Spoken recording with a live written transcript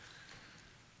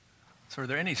So are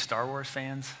there any Star Wars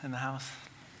fans in the house?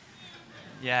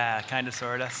 Yeah, kind of,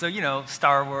 sort of. So,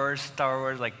 Star Wars,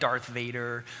 like Darth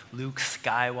Vader, Luke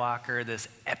Skywalker, this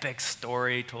epic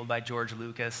story told by George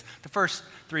Lucas. The first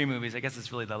three movies, I guess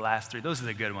it's really the last three. Those are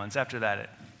the good ones. After that, it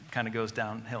kind of goes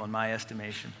downhill in my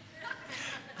estimation.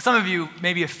 Some of you,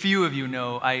 maybe a few of you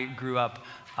know, I grew up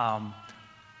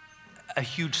a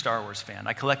huge Star Wars fan.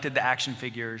 I collected the action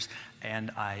figures,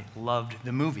 and I loved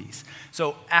the movies.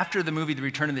 So after the movie The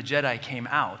Return of the Jedi came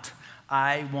out,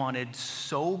 I wanted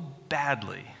so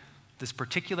badly this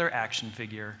particular action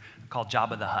figure called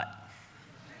Jabba the Hutt.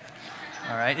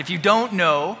 All right, if you don't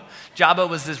know, Jabba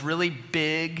was this really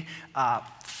big,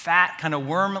 fat, kind of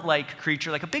worm-like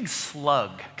creature, like a big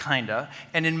slug, kind of.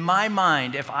 And in my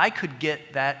mind, if I could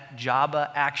get that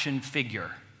Jabba action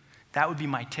figure, that would be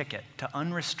my ticket to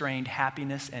unrestrained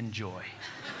happiness and joy.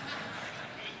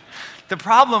 The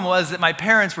problem was that my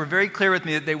parents were very clear with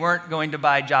me that they weren't going to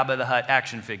buy Jabba the Hutt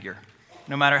action figure,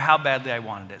 no matter how badly I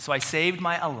wanted it. So I saved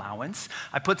my allowance.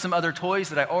 I put some other toys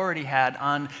that I already had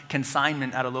on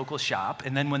consignment at a local shop,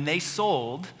 and then when they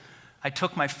sold, I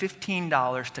took my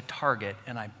 $15 to Target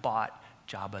and I bought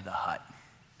Jabba the Hutt.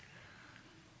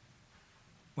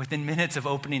 Within minutes of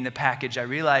opening the package, I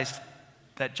realized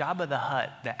that Jabba the Hutt,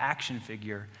 the action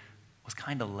figure, was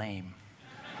kind of lame.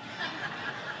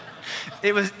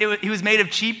 He was made of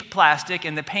cheap plastic,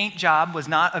 and the paint job was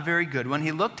not a very good one.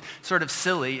 He looked sort of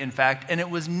silly, in fact, and it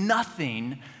was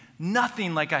nothing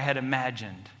like I had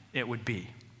imagined it would be.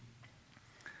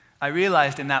 I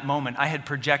realized in that moment I had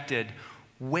projected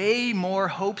way more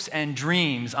hopes and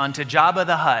dreams onto Jabba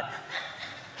the Hutt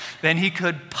than he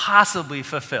could possibly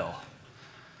fulfill.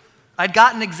 I'd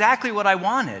gotten exactly what I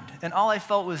wanted, and all I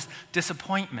felt was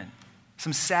disappointment,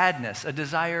 some sadness, a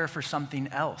desire for something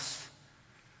else.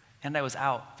 And I was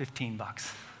out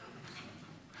 $15.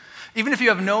 Even if you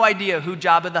have no idea who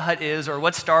Jabba the Hutt is or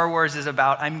what Star Wars is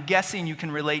about, I'm guessing you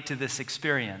can relate to this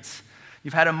experience.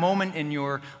 You've had a moment in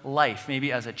your life,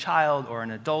 maybe as a child or an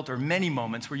adult, or many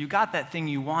moments where you got that thing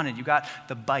you wanted. You got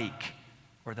the bike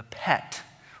or the pet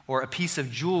or a piece of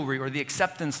jewelry or the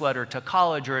acceptance letter to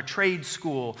college or a trade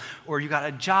school, or you got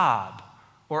a job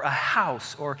or a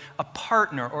house or a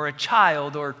partner or a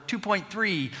child or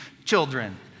 2.3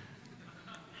 children.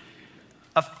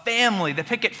 A family, the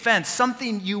picket fence,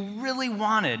 something you really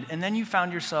wanted, and then you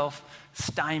found yourself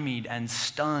stymied and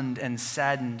stunned and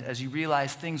saddened as you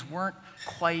realized things weren't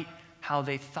quite how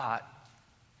they thought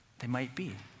they might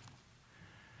be.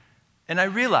 And I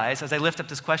realize, as I lift up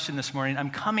this question this morning,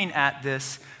 I'm coming at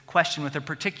this question with a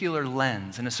particular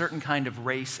lens and a certain kind of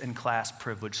race and class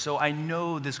privilege. So I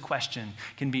know this question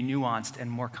can be nuanced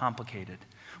and more complicated.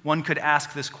 One could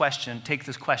ask this question, take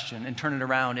this question and turn it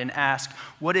around and ask,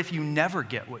 what if you never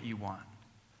get what you want?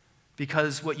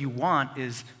 Because what you want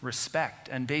is respect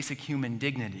and basic human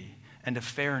dignity and a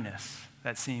fairness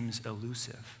that seems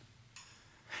elusive.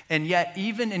 And yet,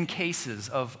 even in cases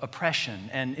of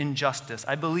oppression and injustice,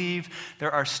 I believe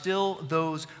there are still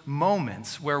those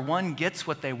moments where one gets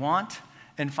what they want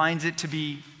and finds it to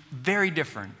be very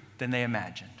different than they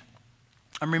imagined.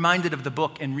 I'm reminded of the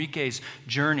book Enrique's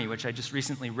Journey, which I just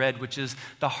recently read, which is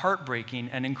the heartbreaking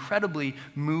and incredibly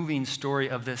moving story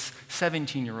of this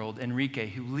 17-year-old Enrique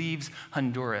who leaves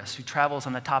Honduras, who travels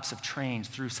on the tops of trains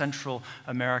through Central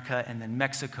America and then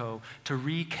Mexico to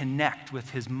reconnect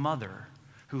with his mother,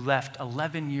 who left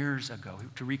 11 years ago,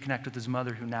 to reconnect with his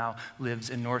mother who now lives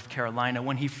in North Carolina.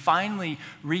 When he finally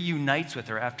reunites with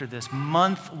her after this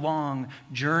month-long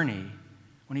journey,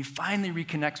 when he finally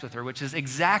reconnects with her, which is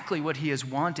exactly what he has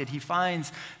wanted, he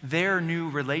finds their new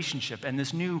relationship and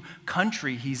this new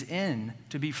country he's in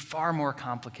to be far more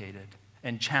complicated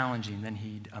and challenging than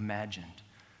he'd imagined.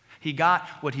 He got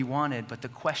what he wanted, but the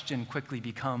question quickly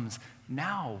becomes,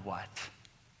 now what?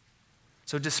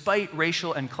 So despite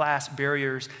racial and class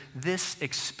barriers, this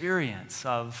experience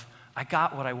of, I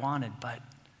got what I wanted,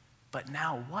 but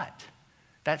now what?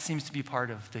 That seems to be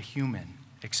part of the human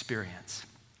experience.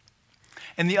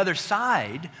 And the other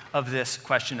side of this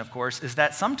question, of course, is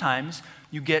that sometimes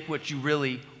you get what you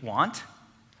really want,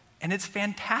 and it's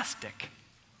fantastic,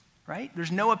 right?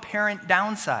 There's no apparent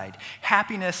downside.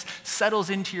 Happiness settles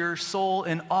into your soul,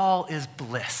 and all is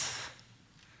bliss.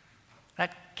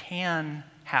 That can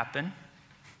happen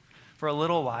for a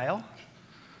little while.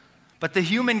 But the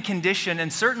human condition,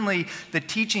 and certainly the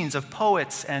teachings of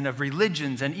poets and of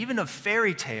religions and even of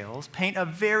fairy tales, paint a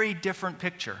very different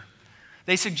picture.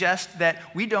 They suggest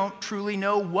that we don't truly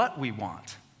know what we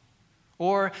want,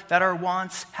 or that our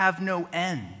wants have no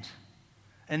end,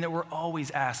 and that we're always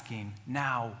asking,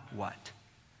 now what?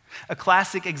 A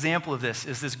classic example of this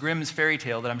is this Grimm's fairy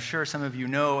tale that I'm sure some of you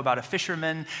know about a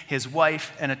fisherman, his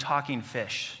wife, and a talking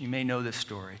fish. You may know this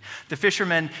story. The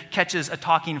fisherman catches a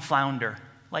talking flounder,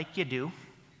 like you do.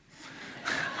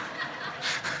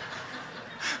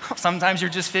 Sometimes you're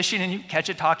just fishing and you catch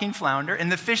a talking flounder,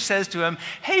 and the fish says to him,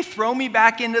 "Hey, throw me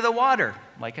back into the water,"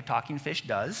 like a talking fish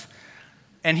does.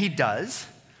 And he does.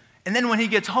 And then when he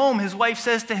gets home, his wife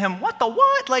says to him, "What the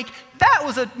what? Like, that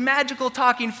was a magical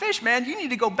talking fish, man. You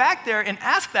need to go back there and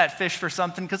ask that fish for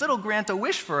something because it'll grant a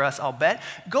wish for us, I'll bet.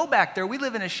 Go back there. We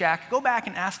live in a shack. Go back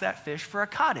and ask that fish for a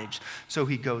cottage." So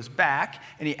he goes back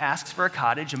and he asks for a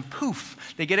cottage, and poof,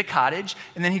 they get a cottage.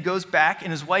 And then he goes back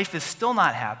and his wife is still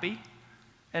not happy.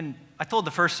 And I told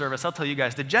the first service, I'll tell you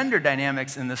guys, the gender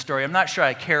dynamics in this story, I'm not sure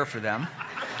I care for them.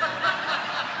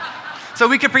 So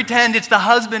we could pretend it's the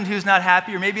husband who's not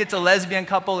happy, or maybe it's a lesbian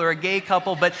couple or a gay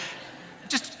couple, but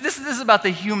just this is about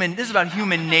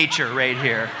human nature right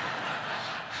here.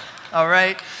 All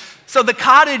right? So the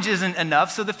cottage isn't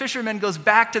enough, so the fisherman goes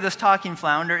back to this talking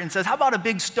flounder and says, "How about a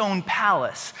big stone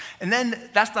palace?" And then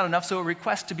that's not enough, so a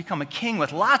request to become a king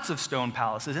with lots of stone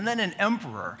palaces, and then an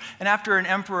emperor, and after an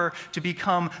emperor to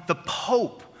become the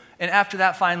pope, and after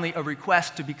that finally a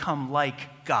request to become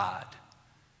like God.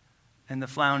 And the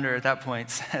flounder at that point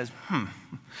says,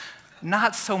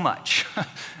 not so much.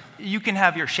 You can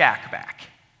have your shack back.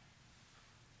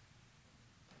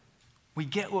 We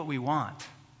get what we want,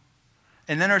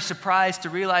 and then are surprised to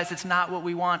realize it's not what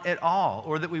we want at all,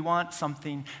 or that we want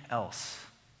something else.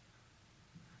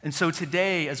 And so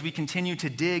today, as we continue to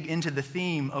dig into the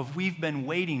theme of "We've been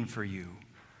waiting for you,"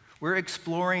 we're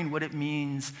exploring what it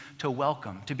means to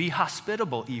welcome, to be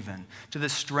hospitable even, to the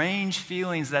strange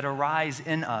feelings that arise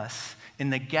in us in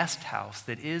the guest house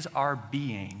that is our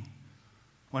being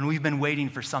when we've been waiting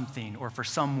for something or for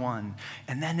someone,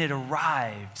 and then it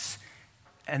arrives,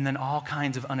 and then all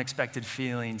kinds of unexpected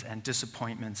feelings and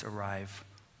disappointments arrive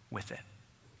with it.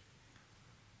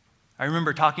 I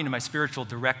remember talking to my spiritual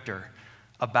director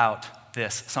about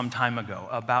this some time ago,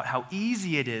 about how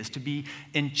easy it is to be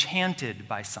enchanted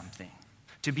by something,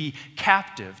 to be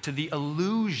captive to the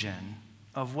illusion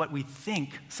of what we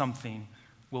think something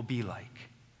will be like.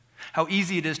 How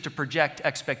easy it is to project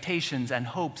expectations and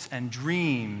hopes and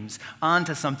dreams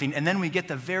onto something, and then we get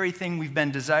the very thing we've been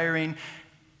desiring,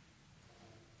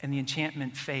 and the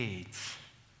enchantment fades.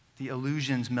 The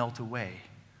illusions melt away.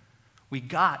 We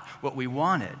got what we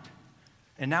wanted,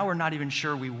 and now we're not even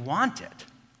sure we want it,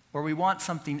 or we want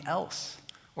something else,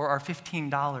 or our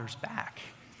 $15 back.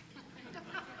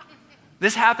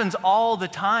 This happens all the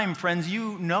time, friends.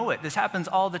 You know it. This happens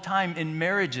all the time in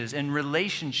marriages, in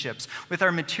relationships, with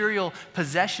our material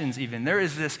possessions even. There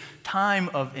is this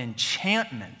time of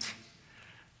enchantment,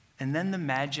 and then the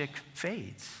magic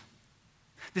fades.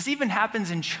 This even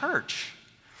happens in church.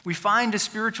 We find a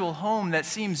spiritual home that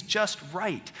seems just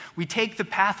right. We take the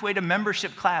Pathway to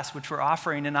Membership class, which we're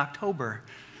offering in October.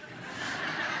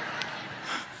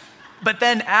 But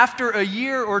then after a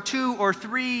year or two or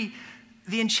three,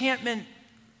 the enchantment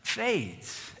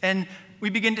fades, and we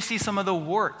begin to see some of the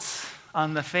warts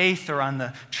on the faith or on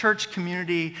the church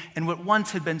community, and what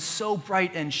once had been so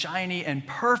bright and shiny and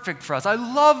perfect for us. I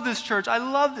love this church. I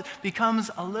love it.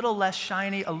 Becomes a little less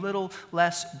shiny, a little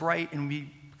less bright, and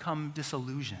we become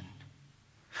disillusioned.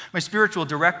 My spiritual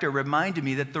director reminded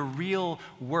me that the real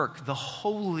work, the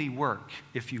holy work,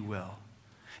 if you will,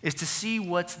 is to see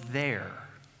what's there,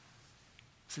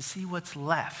 to see what's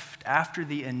left after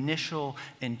the initial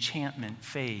enchantment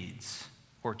fades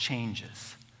or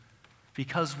changes.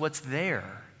 Because what's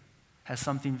there has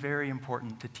something very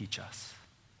important to teach us.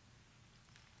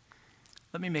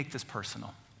 Let me make this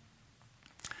personal.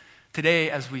 Today,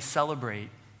 as we celebrate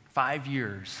 5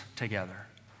 years together,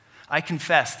 I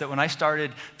confess that when I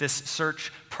started this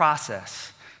search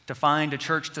process to find a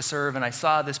church to serve and I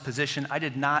saw this position, I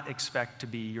did not expect to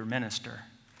be your minister.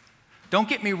 Don't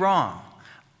get me wrong.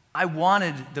 I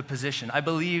wanted the position. I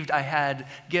believed I had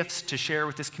gifts to share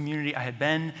with this community. I had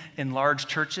been in large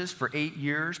churches for 8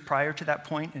 years prior to that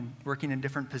point and working in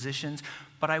different positions,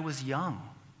 but I was young,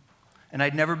 and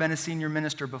I'd never been a senior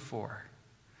minister before.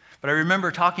 But I remember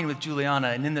talking with Juliana,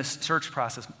 and in this search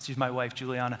process, she's my wife,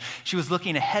 Juliana, she was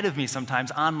looking ahead of me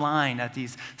sometimes online at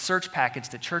these search packets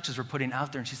that churches were putting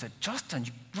out there, and she said, "Justin,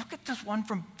 look at this one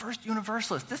from First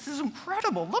Universalist. This is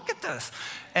incredible. Look at this."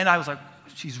 And I was like,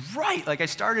 she's right. Like, I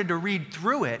started to read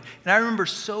through it, and I remember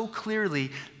so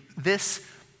clearly this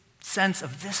sense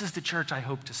of this is the church I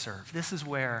hope to serve. This is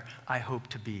where I hope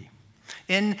to be.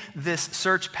 In this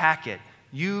search packet,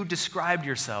 you described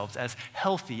yourselves as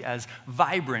healthy, as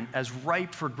vibrant, as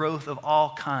ripe for growth of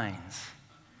all kinds.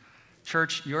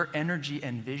 Church, your energy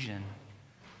and vision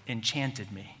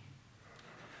enchanted me.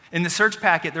 In the search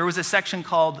packet, there was a section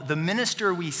called The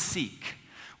Minister We Seek,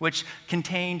 which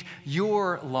contained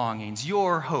your longings,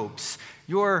 your hopes,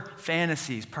 your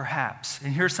fantasies, perhaps.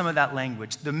 And here's some of that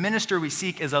language. The minister we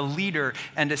seek is a leader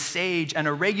and a sage and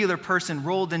a regular person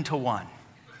rolled into one.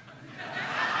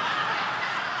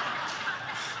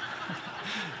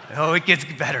 Oh, it gets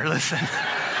better, listen.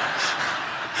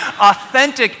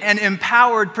 Authentic and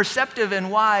empowered, perceptive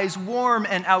and wise, warm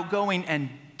and outgoing, and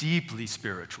deeply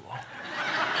spiritual.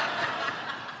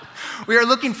 We are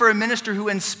looking for a minister who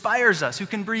inspires us, who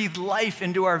can breathe life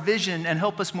into our vision and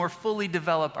help us more fully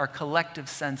develop our collective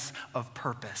sense of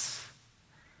purpose.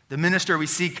 The minister we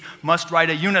seek must ride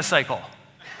a unicycle.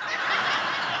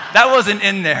 That wasn't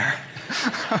in there.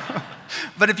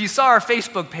 But if you saw our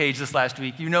Facebook page this last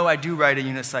week, you know I do ride a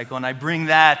unicycle, and I bring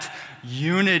that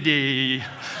unity,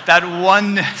 that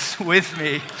oneness with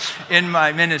me in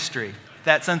my ministry,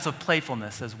 that sense of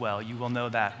playfulness as well. You will know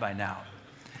that by now.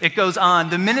 It goes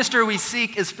on. The minister we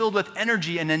seek is filled with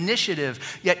energy and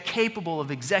initiative, yet capable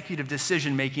of executive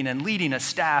decision-making and leading a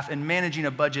staff and managing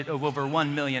a budget of over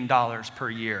 $1 million per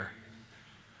year.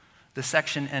 The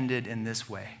section ended in this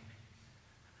way.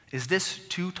 Is this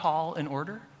too tall an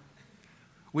order?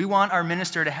 We want our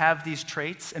minister to have these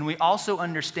traits, and we also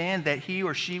understand that he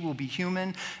or she will be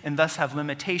human and thus have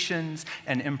limitations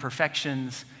and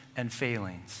imperfections and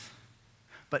failings.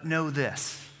 But know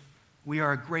this, we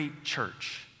are a great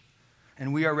church,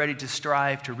 and we are ready to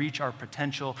strive to reach our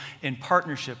potential in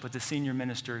partnership with the senior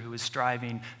minister who is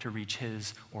striving to reach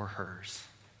his or hers.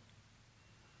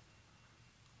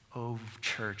 Oh,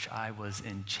 church, I was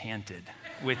enchanted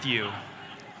with you,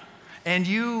 and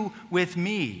you with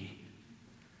me.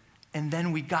 And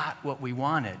then we got what we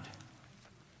wanted.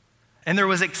 And there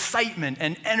was excitement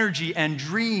and energy and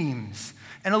dreams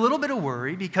and a little bit of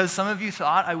worry because some of you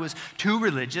thought I was too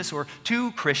religious or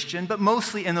too Christian, but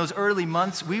mostly in those early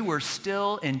months, we were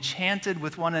still enchanted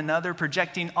with one another,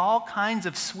 projecting all kinds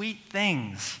of sweet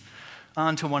things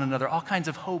onto one another, all kinds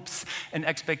of hopes and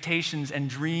expectations and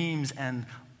dreams and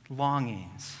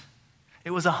longings.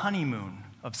 It was a honeymoon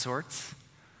of sorts.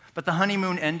 But the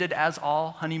honeymoon ended as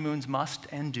all honeymoons must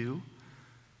and do.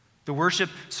 The worship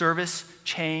service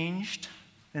changed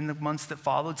in the months that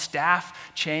followed.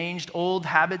 Staff changed. Old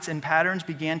habits and patterns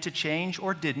began to change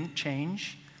or didn't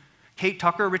change. Kate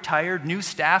Tucker retired. New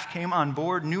staff came on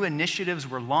board. New initiatives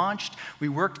were launched. We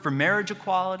worked for marriage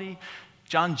equality.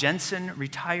 John Jensen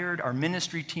retired. Our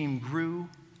ministry team grew.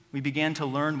 We began to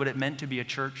learn what it meant to be a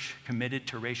church committed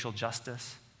to racial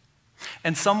justice.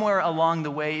 And somewhere along the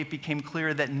way, it became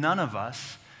clear that none of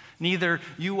us, neither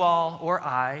you all or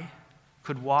I,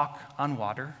 could walk on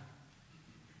water.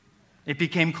 It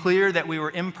became clear that we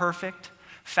were imperfect,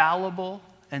 fallible,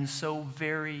 and so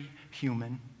very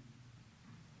human.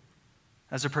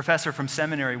 As a professor from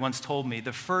seminary once told me,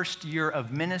 the first year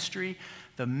of ministry,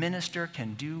 the minister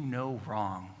can do no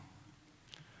wrong.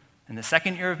 In the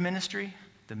second year of ministry,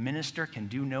 the minister can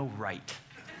do no right.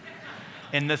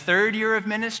 In the third year of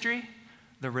ministry,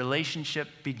 the relationship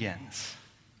begins.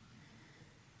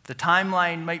 The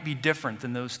timeline might be different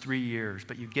than those 3 years,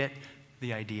 but you get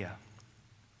the idea.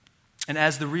 And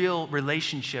as the real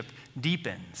relationship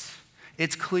deepens,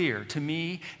 it's clear to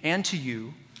me and to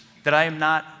you that I am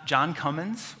not John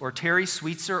Cummins or Terry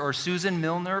Sweetser or Susan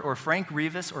Milner or Frank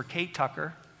Rivas or Kate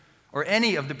Tucker or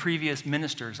any of the previous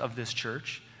ministers of this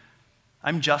church.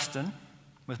 I'm Justin,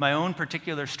 with my own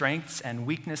particular strengths and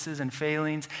weaknesses and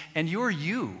failings, and you're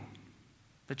you,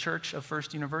 the Church of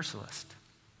First Universalist.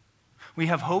 We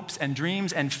have hopes and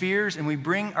dreams and fears, and we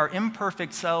bring our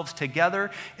imperfect selves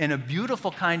together in a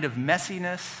beautiful kind of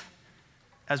messiness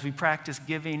as we practice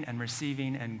giving and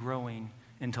receiving and growing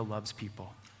into love's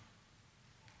people.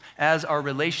 As our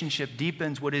relationship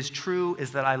deepens, what is true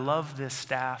is that I love this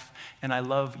staff, and I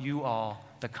love you all,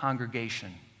 the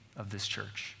congregation of this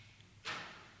church.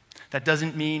 That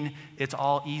doesn't mean it's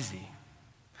all easy.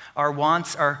 Our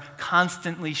wants are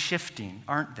constantly shifting,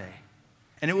 aren't they?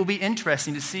 And it will be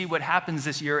interesting to see what happens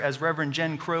this year as Reverend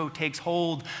Jen Crow takes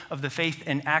hold of the Faith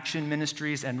in Action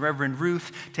Ministries and Reverend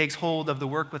Ruth takes hold of the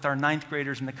work with our 9th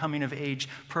graders in the Coming of Age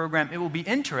program. It will be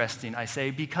interesting, I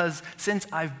say, because since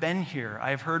I've been here,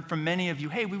 I've heard from many of you,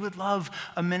 hey, we would love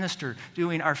a minister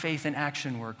doing our Faith in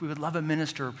Action work. We would love a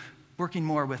minister working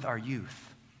more with our youth.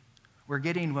 We're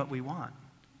getting what we want.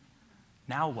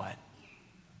 Now what?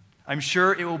 I'm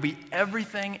sure it will be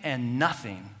everything and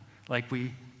nothing like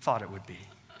we thought it would be.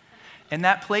 And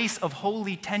that place of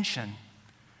holy tension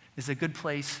is a good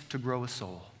place to grow a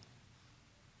soul.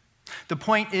 The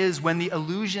point is, when the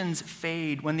illusions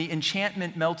fade, when the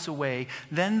enchantment melts away,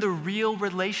 then the real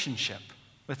relationship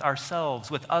with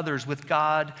ourselves, with others, with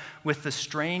God, with the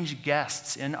strange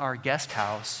guests in our guest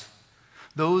house,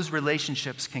 those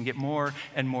relationships can get more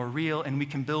and more real, and we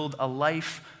can build a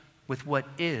life with what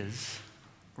is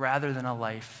rather than a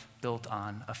life built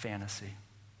on a fantasy.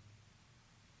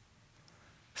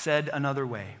 Said another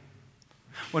way,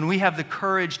 when we have the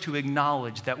courage to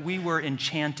acknowledge that we were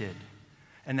enchanted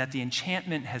and that the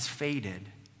enchantment has faded,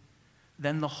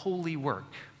 then the holy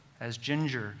work, as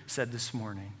Ginger said this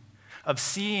morning, of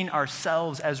seeing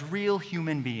ourselves as real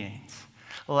human beings,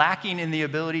 lacking in the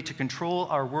ability to control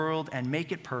our world and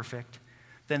make it perfect,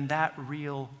 then that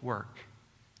real work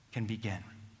can begin.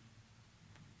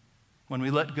 When we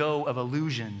let go of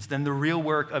illusions, then the real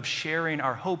work of sharing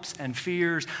our hopes and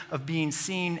fears, of being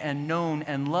seen and known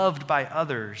and loved by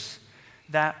others,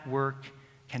 that work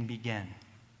can begin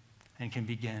and can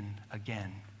begin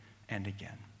again and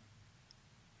again.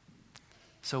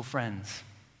 So friends,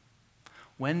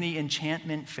 when the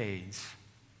enchantment fades,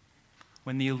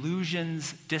 when the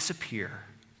illusions disappear,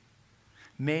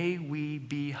 may we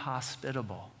be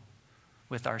hospitable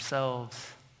with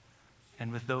ourselves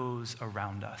and with those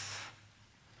around us.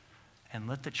 And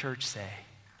let the church say,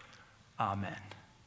 Amen.